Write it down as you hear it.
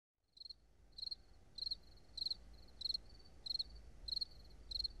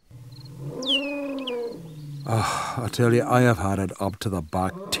Oh, I tell you, I have had it up to the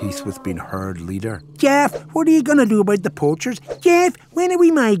back teeth with being herd leader. Geoff, what are you going to do about the poachers? Geoff, when are we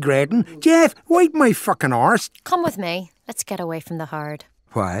migrating? Geoff, wipe my fucking arse. Come with me. Let's get away from the herd.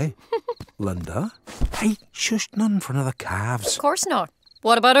 Why? Linda? Hey, shush, none for another calves. Of course not.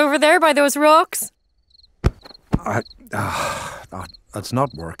 What about over there by those rocks? That's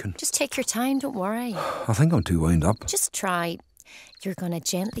not working. Just take your time, don't worry. I think I'm too wound up. Just try. You're going to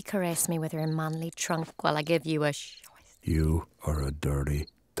gently caress me with your manly trunk while I give you a You are a dirty,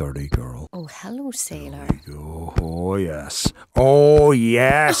 dirty girl. Oh, hello, sailor. Oh, yes. Oh,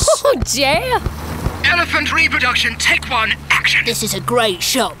 yes. Oh, Geoff. Elephant reproduction, take 1, action. This is a great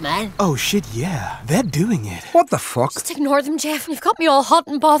shot, man. Oh shit, yeah. They're doing it. What the fuck? Just ignore them, Geoff. You've got me all hot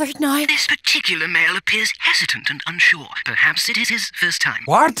and bothered now. This particular male appears hesitant and unsure. Perhaps it is his first time.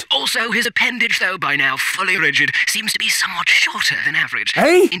 What? Also, his appendage, though by now fully rigid, seems to be somewhat shorter than average.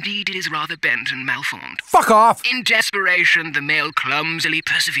 Hey? Indeed, it is rather bent and malformed. Fuck off! In desperation, the male clumsily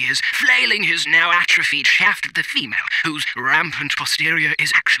perseveres, flailing his now atrophied shaft at the female, whose rampant posterior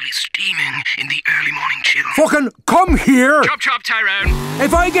is actually steaming in the early morning chill. Fucking come here! Chop chop, Tyrone.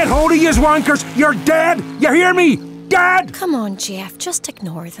 If I get hold of you wankers, you're dead! You hear me? Dead! Come on, Geoff. Just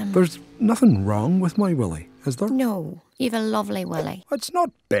ignore them. There's nothing wrong with my willy, is there? No, you've a lovely willy. It's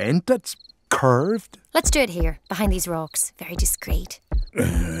not bent, it's curved. Let's do it here, behind these rocks. Very discreet.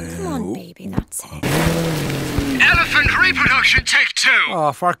 Come on, baby, that's it. Elephant reproduction, take 2.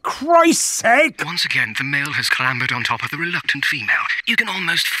 Oh, for Christ's sake! Once again, the male has clambered on top of the reluctant female. You can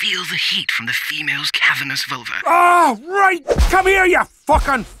almost feel the heat from the female's cavernous vulva. Oh, right! Come here, you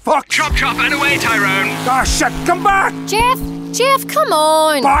fucking fuck! Chop chop and away, Tyrone. Ah, shit, come back! Geoff, come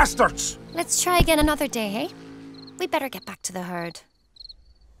on! Bastards! Let's try again another day, eh? We better get back to the herd.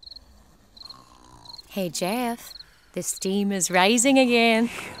 Hey, Geoff, the steam is rising again.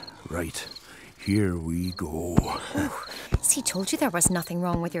 Right, here we go. See, told you there was nothing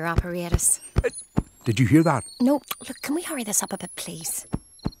wrong with your apparatus. Did you hear that? No, look, can we hurry this up a bit, please?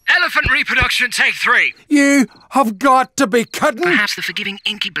 Elephant reproduction, take 3. You have got to be kidding! Perhaps the forgiving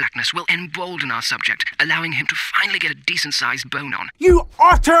inky blackness will embolden our subject, allowing him to finally get a decent-sized bone on. You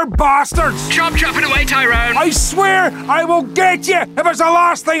utter bastards! Chop chop and away, Tyrone. I swear I will get you if it's the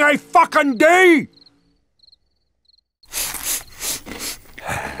last thing I fucking do!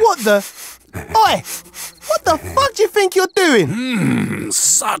 What the? Oi! What the fuck do you think you're doing?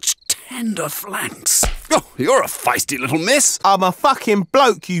 Such tender flanks. Oh, you're a feisty little miss. I'm a fucking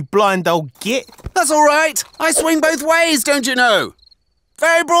bloke, you blind old git. That's all right. I swing both ways, don't you know?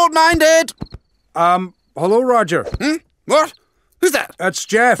 Very broad-minded. Hello, Roger. What? Who's that? It's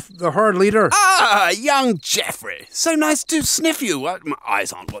Geoff, the herd leader. Ah, young Geoffrey. So nice to sniff you. My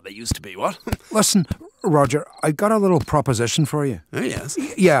eyes aren't what they used to be, what? Listen, Roger, I got a little proposition for you. Oh, yes?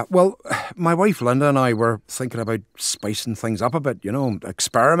 Yeah, well, my wife Linda and I were thinking about spicing things up a bit, you know,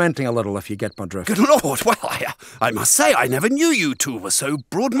 experimenting a little, if you get my drift. Good Lord, well, I must say, I never knew you two were so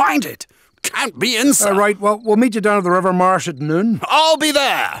broad-minded. Count me in, sir. Right, well, we'll meet you down at the River Marsh at noon. I'll be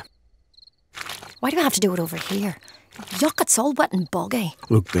there. Why do we have to do it over here? Yuck, it's all wet and boggy.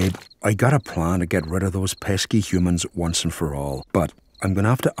 Look, babe, I got a plan to get rid of those pesky humans once and for all, but I'm going to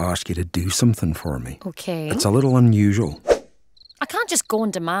have to ask you to do something for me. Okay. It's a little unusual. I can't just go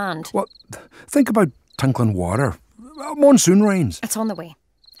on demand. Well, think about tinkling water. Monsoon rains. It's on the way.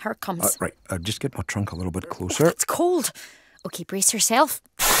 Here it comes. Right, just get my trunk a little bit closer. It's cold. Okay, brace yourself.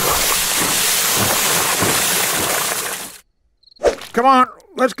 Come on,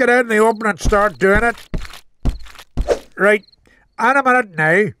 let's get out in the open and start doing it. Right, and a minute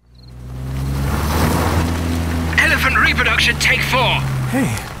now. Elephant reproduction, take 4. Hey,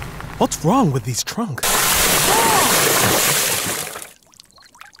 what's wrong with these trunks?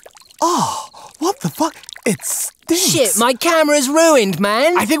 Oh, what the fuck? It stinks. Shit, my camera's ruined,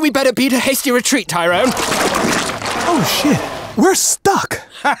 man. I think we better beat a hasty retreat, Tyrone. Oh shit, we're stuck.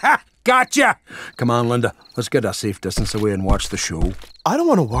 Gotcha! Come on, Linda. Let's get a safe distance away and watch the show. I don't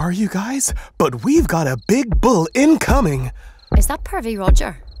want to worry you guys, but we've got a big bull incoming. Is that pervy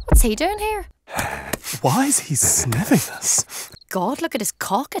Roger? What's he doing here? Why is he sniffing us? God, look at his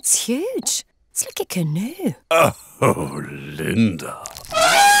cock. It's huge. It's like a canoe. Oh, Linda.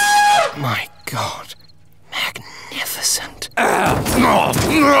 My God. Magnificent.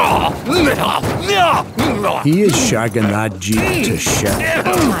 He is shagging that Jeep to shit.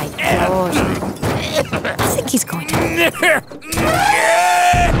 Oh my God. I think he's going to...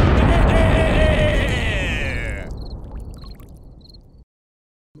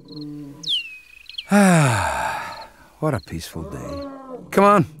 What a peaceful day. Come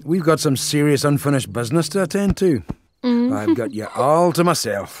on, we've got some serious unfinished business to attend to. I've got you all to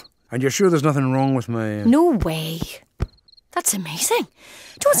myself. And you're sure there's nothing wrong with my... No way. That's amazing.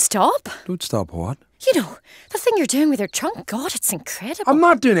 Don't stop. Don't stop what? You know, the thing you're doing with your trunk. God, it's incredible. I'm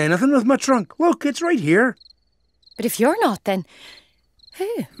not doing anything with my trunk. Look, it's right here. But if you're not, then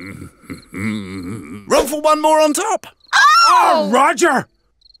who? Run for one more on top. Oh, Roger!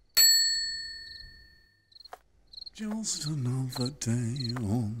 Just another day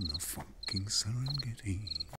on the fucking Serengeti.